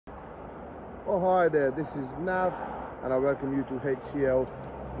Oh hi there, this is Nav and I welcome you to HCL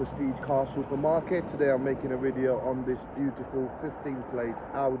Prestige Car Supermarket. Today I'm making a video on this beautiful 15 plate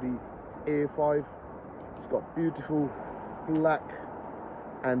Audi A5. It's got beautiful black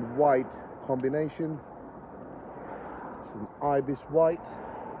and white combination. It's an ibis white.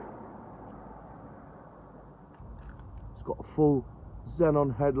 It's got full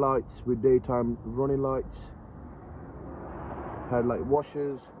xenon headlights with daytime running lights, headlight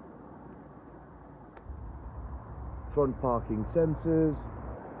washers, front parking sensors.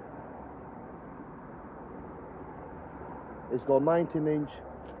 It's got 19-inch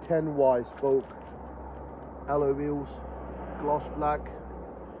 10Y spoke alloy wheels, gloss black.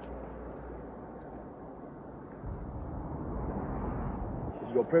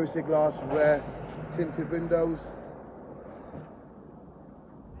 It's got privacy glass, rear tinted windows,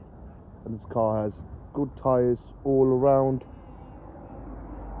 and this car has good tyres all around.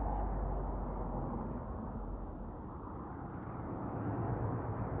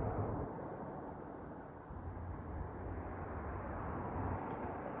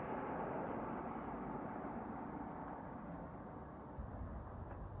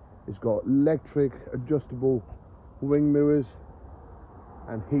 It's got electric adjustable wing mirrors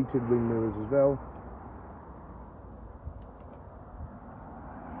and heated wing mirrors as well.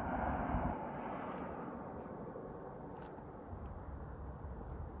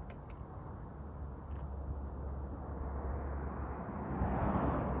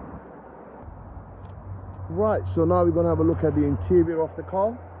 Right, so now we're going to have a look at the interior of the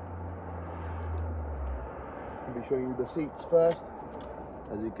car. I'll be showing you the seats first.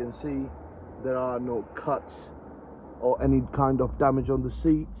 As you can see, there are no cuts or any kind of damage on the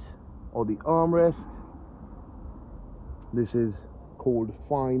seats or the armrest. This is called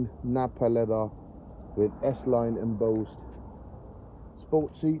fine Napa leather with S-line embossed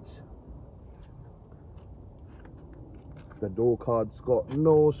sport seats. The door card's got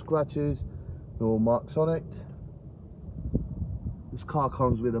no scratches, no marks on it. This car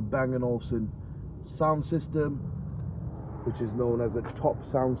comes with a Bang & Olufsen sound system, which is known as a top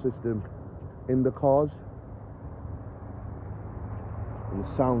sound system in the cars, and it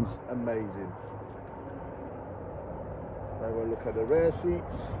sounds amazing. Now we'll look at the rear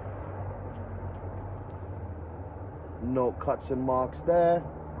seats. No cuts and marks there.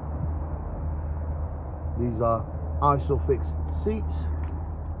 These are ISOFIX seats,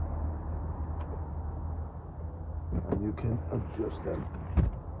 and you can adjust them.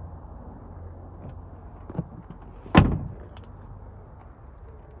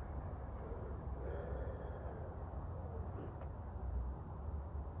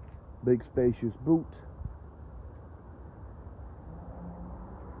 Big spacious boot.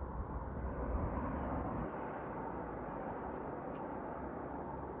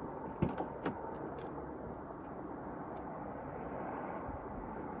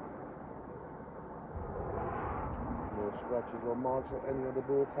 No scratches or marks on any of the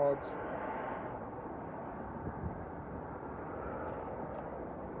door cards.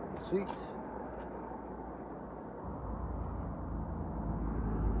 Seats.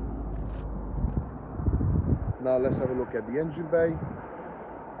 Now let's have a look at the engine bay.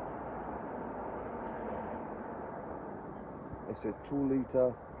 It's a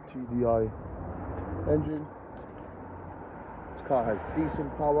 2-litre TDI engine. This car has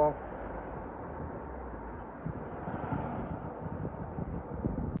decent power.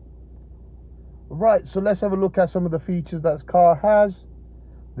 Right, so let's have a look at some of the features that this car has.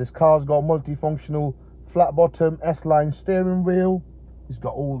 This car's got multifunctional flat bottom S-line steering wheel. It's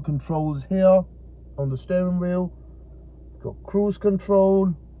got all controls here on the steering wheel. It's got cruise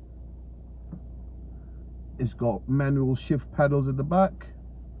control. It's got manual shift pedals at the back.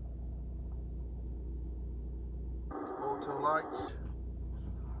 Auto lights.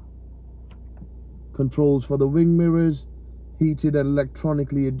 Controls for the wing mirrors. Heated and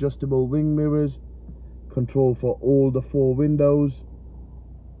electronically adjustable wing mirrors. Control for all the 4 windows.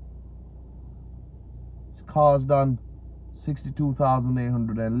 This car's done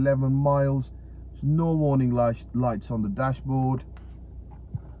 62,811 miles. No warning lights on the dashboard.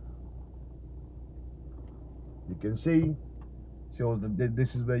 You can see, shows that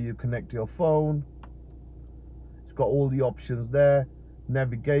this is where you connect your phone. It's got all the options there: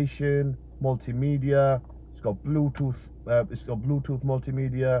 navigation, multimedia. It's got Bluetooth. Bluetooth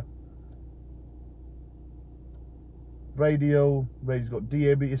multimedia, radio. Where it's got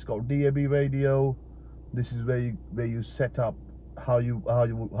DAB. It's got DAB radio. This is where you set up how you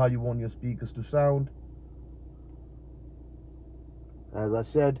want your speakers to sound. As I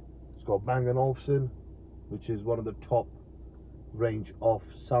said, it's got Bang & Olufsen, which is one of the top range of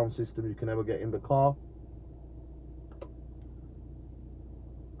sound system you can ever get in the car.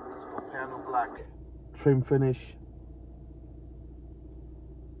 Piano black trim finish.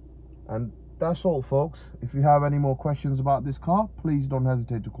 And that's all, folks. If you have any more questions about this car, please don't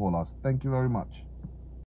hesitate to call us. Thank you very much.